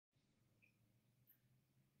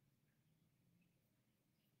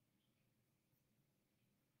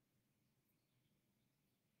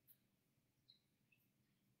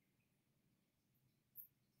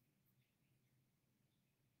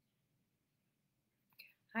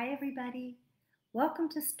Hi, everybody. Welcome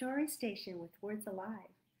to Story Station with Words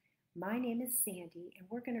Alive. My name is Sandy, and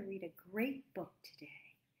we're going to read a great book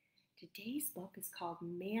today. Today's book is called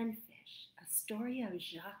Manfish, a story of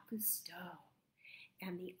Jacques Cousteau.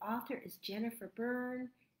 And the author is Jennifer Berne,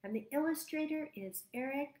 and the illustrator is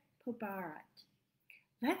Eric Pubarat.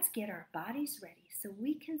 Let's get our bodies ready so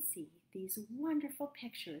we can see these wonderful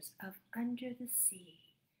pictures of under the sea.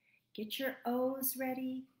 Get your O's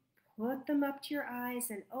ready. Put them up to your eyes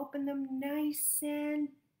and open them nice and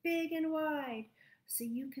big and wide so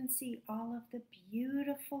you can see all of the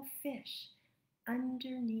beautiful fish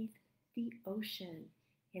underneath the ocean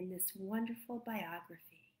in this wonderful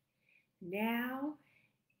biography. Now,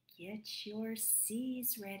 get your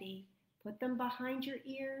C's ready. Put them behind your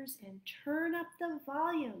ears and turn up the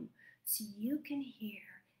volume so you can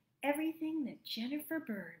hear everything that Jennifer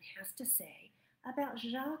Berne has to say about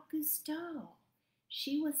Jacques Cousteau.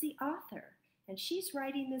 She was the author, and she's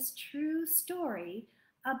writing this true story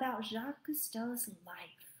about Jacques Cousteau's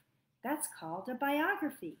life. That's called a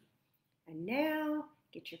biography. And now,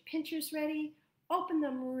 get your pinchers ready, open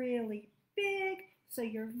them really big so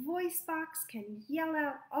your voice box can yell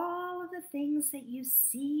out all of the things that you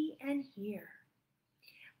see and hear.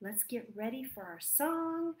 Let's get ready for our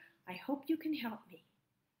song. I hope you can help me.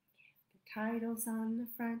 The title's on the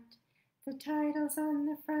front, the title's on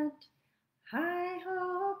the front.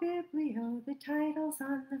 Hi-ho, biblio, the title's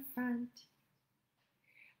on the front.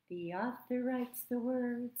 The author writes the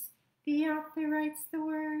words, the author writes the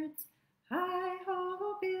words.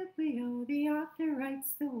 Hi-ho, biblio, the author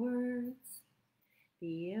writes the words.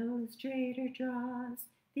 The illustrator draws,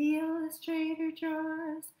 the illustrator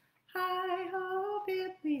draws. Hi-ho,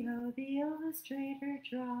 biblio, the illustrator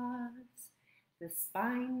draws. The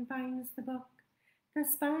spine binds the book, the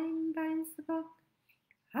spine binds the book.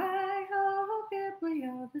 Hi-ho,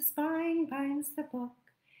 biblio, the spine binds the book.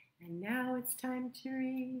 And now it's time to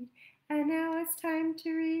read, and now it's time to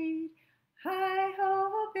read.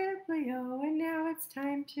 Hi-ho, biblio, and now it's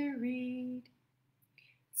time to read.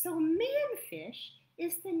 So Manfish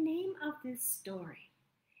is the name of this story.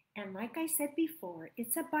 And like I said before,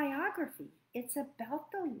 it's a biography. It's about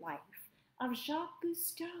the life of Jacques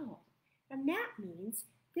Cousteau. And that means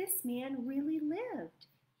this man really lived.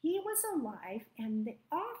 He was alive, and the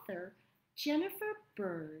author, Jennifer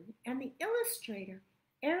Berne, and the illustrator,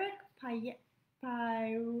 Eric Pubarat,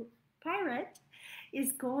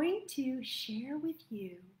 is going to share with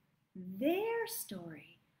you their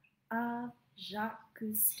story of Jacques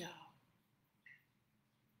Cousteau.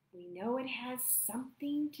 We know it has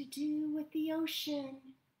something to do with the ocean.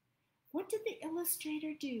 What did the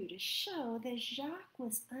illustrator do to show that Jacques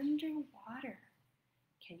was underwater?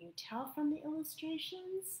 Can you tell from the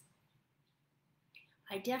illustrations?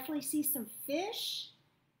 I definitely see some fish.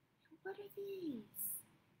 What are these?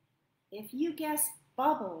 If you guessed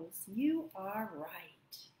bubbles, you are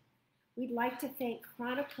right. We'd like to thank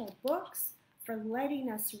Chronicle Books for letting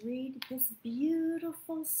us read this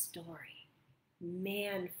beautiful story,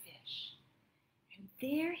 Manfish. And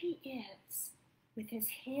there he is, with his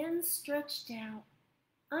hands stretched out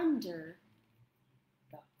under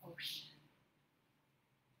the ocean.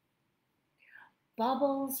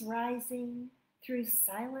 Bubbles rising through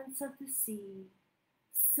silence of the sea,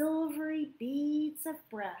 silvery beads of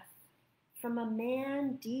breath from a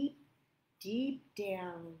man deep, deep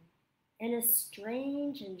down in a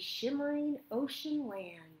strange and shimmering ocean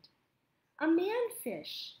land. A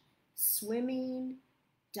manfish swimming,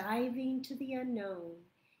 diving to the unknown,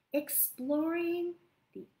 exploring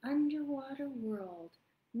the underwater world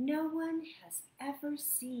no one has ever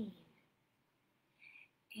seen.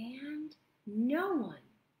 And no one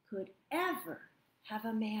could ever have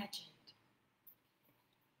imagined.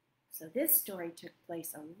 So this story took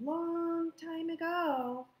place a long time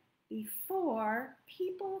ago, before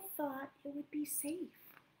people thought it would be safe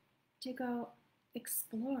to go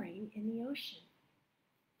exploring in the ocean.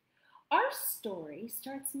 Our story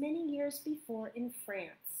starts many years before in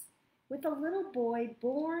France, with a little boy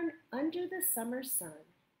born under the summer sun.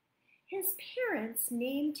 His parents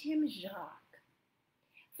named him Jacques.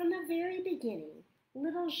 From the very beginning,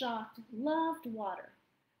 little Jacques loved water,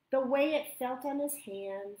 the way it felt on his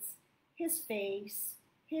hands, his face,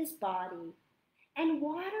 his body, and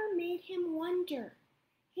water made him wonder.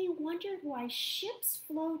 He wondered why ships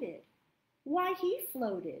floated, why he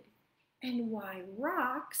floated, and why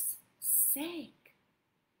rocks sank.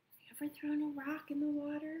 Have you ever thrown a rock in the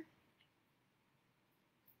water?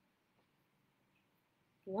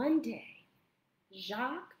 One day,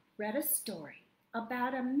 Jacques read a story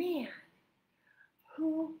about a man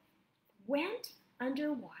who went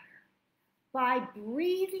underwater by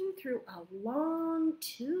breathing through a long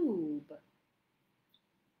tube.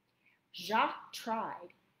 Jacques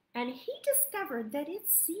tried, and he discovered that it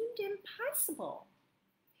seemed impossible.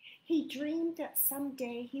 He dreamed that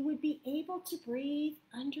someday he would be able to breathe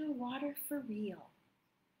underwater for real.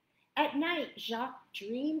 At night, Jacques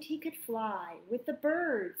dreamed he could fly with the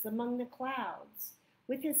birds among the clouds,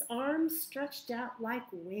 with his arms stretched out like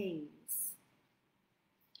wings.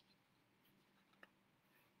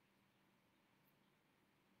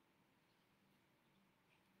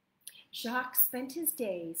 Jacques spent his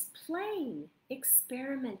days playing,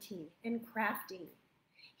 experimenting, and crafting.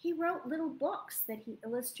 He wrote little books that he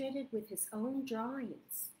illustrated with his own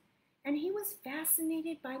drawings, and he was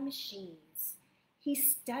fascinated by machines. He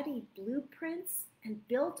studied blueprints and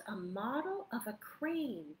built a model of a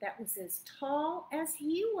crane that was as tall as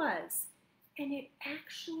he was, and it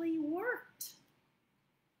actually worked.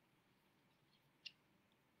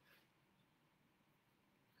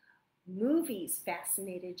 Movies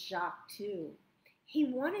fascinated Jacques too. He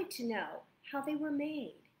wanted to know how they were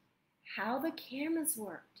made, how the cameras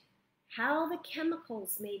worked, how the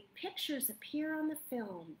chemicals made pictures appear on the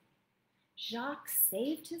film. Jacques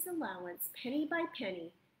saved his allowance penny by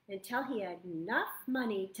penny until he had enough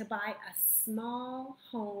money to buy a small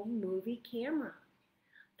home movie camera.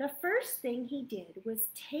 The first thing he did was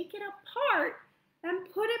take it apart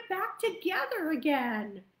and put it back together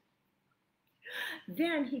again.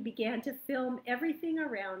 Then he began to film everything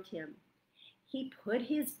around him. He put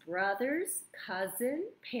his brothers, cousin,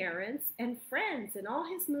 parents, and friends in all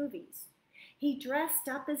his movies. He dressed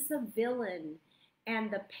up as the villain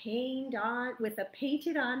and with a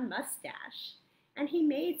painted-on mustache, and he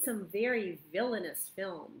made some very villainous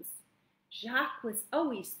films. Jacques was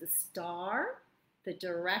always the star, the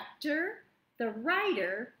director, the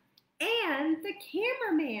writer, and the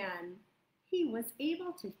cameraman. He was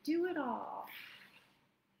able to do it all.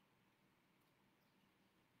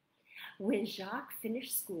 When Jacques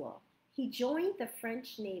finished school, he joined the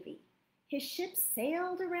French Navy. His ship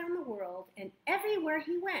sailed around the world, and everywhere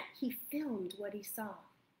he went, he filmed what he saw.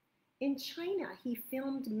 In China, he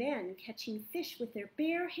filmed men catching fish with their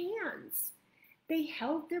bare hands. They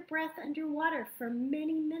held their breath underwater for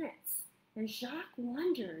many minutes, and Jacques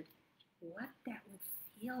wondered what that would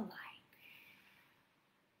feel like.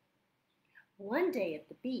 One day at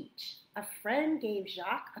the beach, a friend gave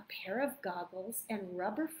Jacques a pair of goggles and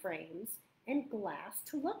rubber frames and glass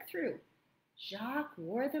to look through. Jacques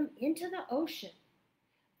wore them into the ocean.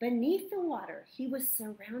 Beneath the water, he was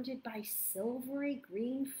surrounded by silvery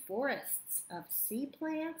green forests of sea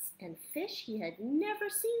plants and fish he had never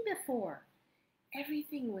seen before.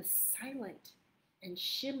 Everything was silent and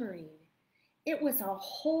shimmering. It was a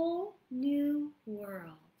whole new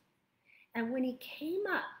world. And when he came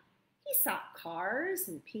up, he saw cars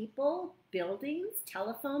and people, buildings,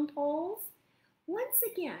 telephone poles. Once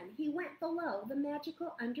again, he went below the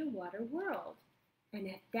magical underwater world. And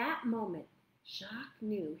at that moment, Jacques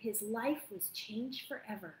knew his life was changed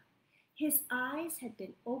forever. His eyes had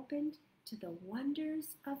been opened to the wonders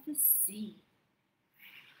of the sea.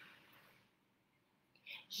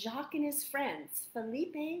 Jacques and his friends,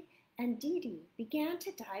 Felipe and Didi, began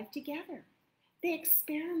to dive together. They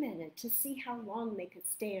experimented to see how long they could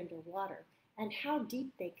stay underwater and how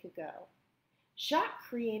deep they could go. Jacques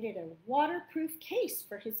created a waterproof case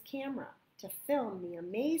for his camera to film the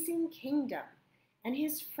amazing kingdom, and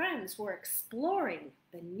his friends were exploring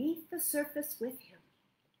beneath the surface with him.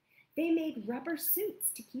 They made rubber suits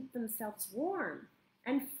to keep themselves warm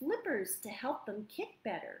and flippers to help them kick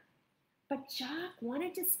better. But Jacques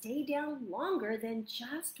wanted to stay down longer than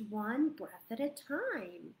just one breath at a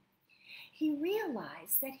time. He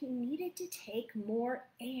realized that he needed to take more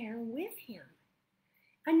air with him.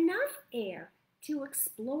 Enough air to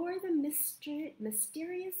explore the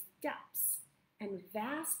mysterious depths and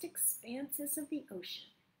vast expanses of the ocean,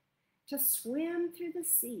 to swim through the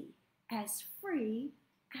sea as free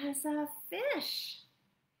as a fish.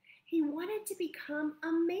 He wanted to become a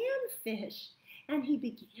manfish, and he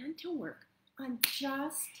began to work on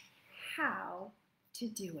just how to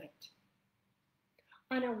do it.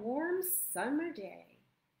 On a warm summer day,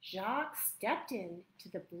 Jacques stepped into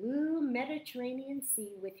the blue Mediterranean Sea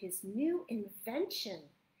with his new invention.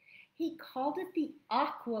 He called it the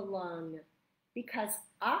aqua lung because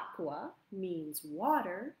aqua means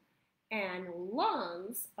water and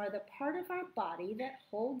lungs are the part of our body that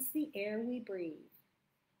holds the air we breathe.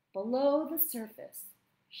 Below the surface,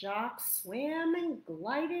 Jacques swam and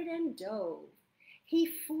glided and dove. He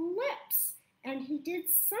flips and he did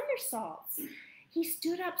somersaults. He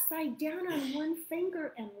stood upside down on one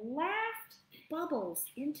finger and laughed bubbles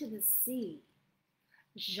into the sea.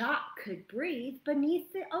 Jacques could breathe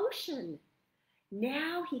beneath the ocean.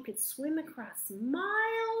 Now he could swim across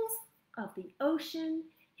miles of the ocean,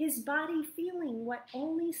 his body feeling what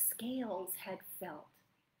only scales had felt,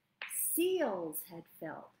 seals had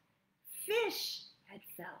felt, fish had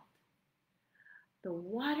felt. The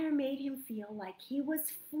water made him feel like he was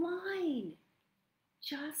flying,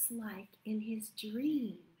 just like in his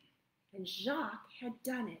dream. And Jacques had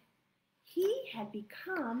done it. He had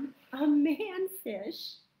become a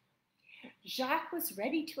manfish. Jacques was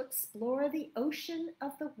ready to explore the ocean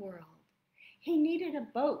of the world. He needed a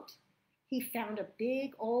boat. He found a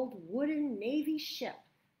big old wooden Navy ship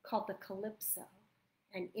called the Calypso,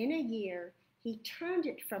 and in a year he turned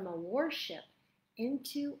it from a warship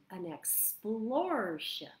into an explorer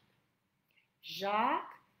ship.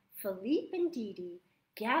 Jacques, Philippe, and Didi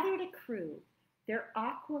gathered a crew, their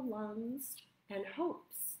aqua lungs and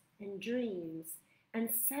hopes and dreams, and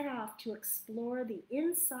set off to explore the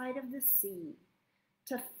inside of the sea,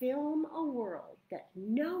 to film a world that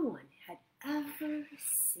no one had ever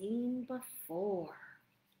seen before.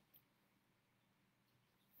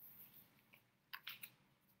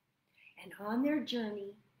 And on their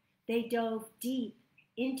journey, they dove deep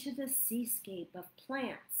into the seascape of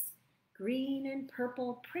plants, green and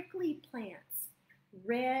purple prickly plants,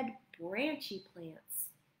 red branchy plants,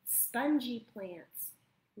 spongy plants,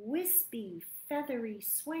 wispy, feathery,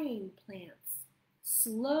 swaying plants,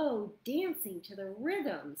 slow dancing to the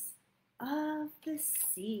rhythms of the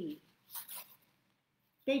sea.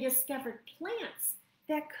 They discovered plants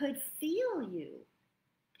that could feel you,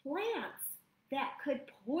 plants that could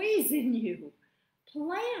poison you,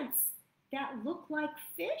 plants that looked like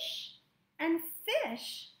fish, and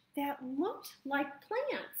fish that looked like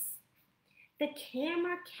plants. The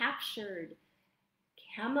camera captured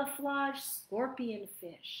camouflage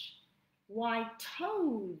scorpionfish, why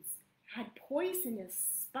toads had poisonous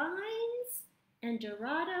spines, and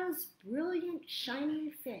Dorado's brilliant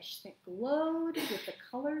shining fish that glowed with the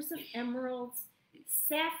colors of emeralds,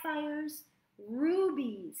 sapphires,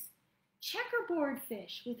 rubies, checkerboard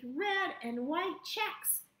fish with red and white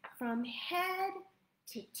checks from head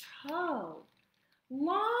to toe,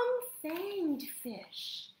 long-fanged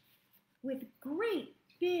fish with great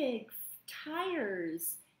big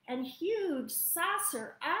tires and huge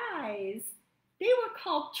saucer eyes. They were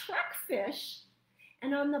called truckfish.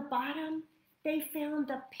 And on the bottom, they found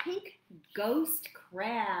the pink ghost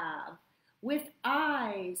crab with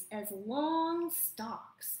eyes as long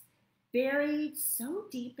stalks, buried so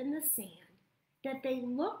deep in the sand that they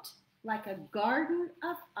looked like a garden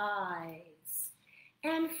of eyes.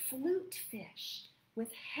 And flute fish with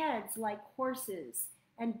heads like horses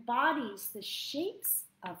and bodies the shapes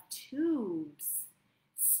of tubes,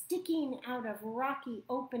 sticking out of rocky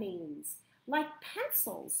openings like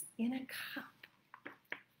pencils in a cup.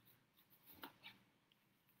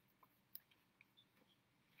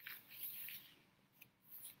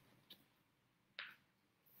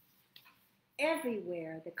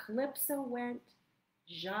 Everywhere the Calypso went,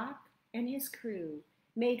 Jacques and his crew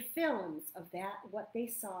made films of what they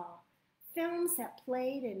saw, films that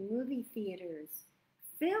played in movie theaters,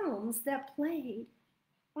 films that played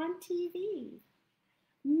on TV.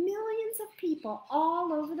 Millions of people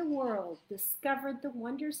all over the world discovered the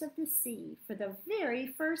wonders of the sea for the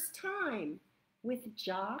very first time with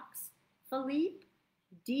Jacques, Philippe,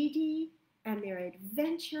 Didi, and their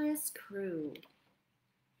adventurous crew.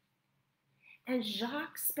 And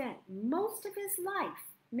Jacques spent most of his life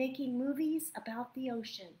making movies about the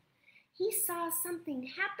ocean. He saw something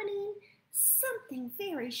happening, something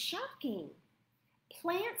very shocking.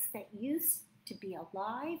 Plants that used to be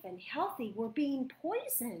alive and healthy were being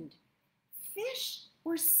poisoned. Fish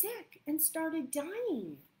were sick and started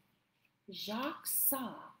dying. Jacques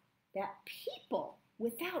saw that people,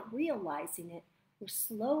 without realizing it, were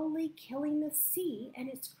slowly killing the sea and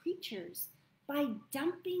its creatures by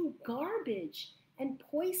dumping garbage and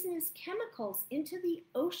poisonous chemicals into the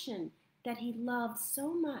ocean that he loved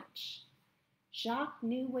so much. Jacques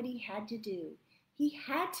knew what he had to do. He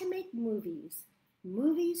had to make movies,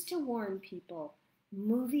 movies to warn people,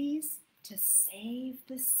 movies to save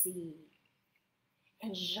the sea.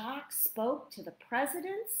 And Jacques spoke to the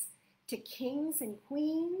presidents, to kings and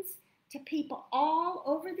queens, to people all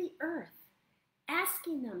over the earth,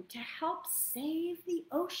 asking them to help save the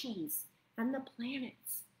oceans and the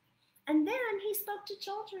planets. And then he spoke to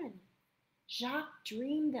children. Jacques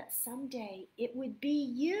dreamed that someday it would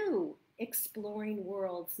be you exploring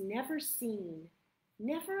worlds never seen,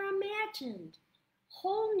 never imagined,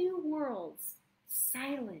 whole new worlds,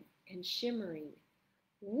 silent and shimmering,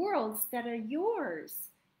 worlds that are yours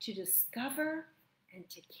to discover and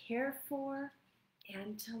to care for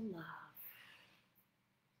and to love.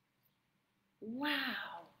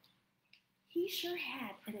 Wow, he sure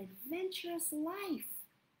had an adventurous life.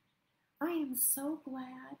 I am so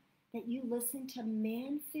glad that you listened to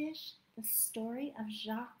Manfish, the story of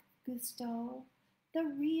Jacques Cousteau, the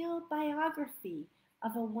real biography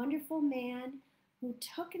of a wonderful man who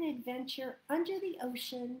took an adventure under the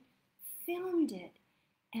ocean, filmed it,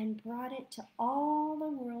 and brought it to all the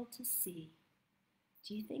world to see.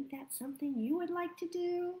 Do you think that's something you would like to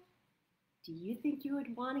do? Do you think you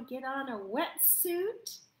would want to get on a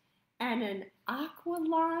wetsuit and an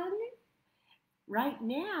aqualung? Right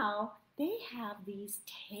now, they have these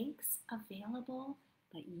tanks available,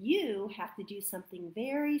 but you have to do something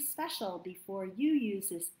very special before you use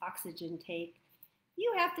this oxygen tank.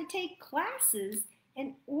 You have to take classes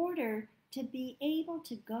in order to be able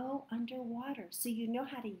to go underwater so you know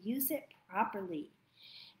how to use it properly.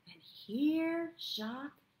 And here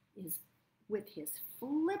Jacques is with his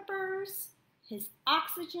flippers, his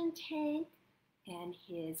oxygen tank, and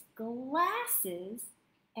his glasses,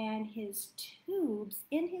 and his tubes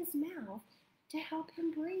in his mouth to help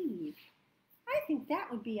him breathe. I think that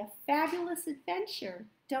would be a fabulous adventure,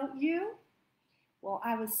 don't you? Well,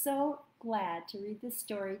 I was so glad to read this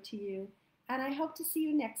story to you, and I hope to see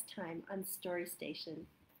you next time on Story Station.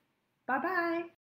 Bye-bye.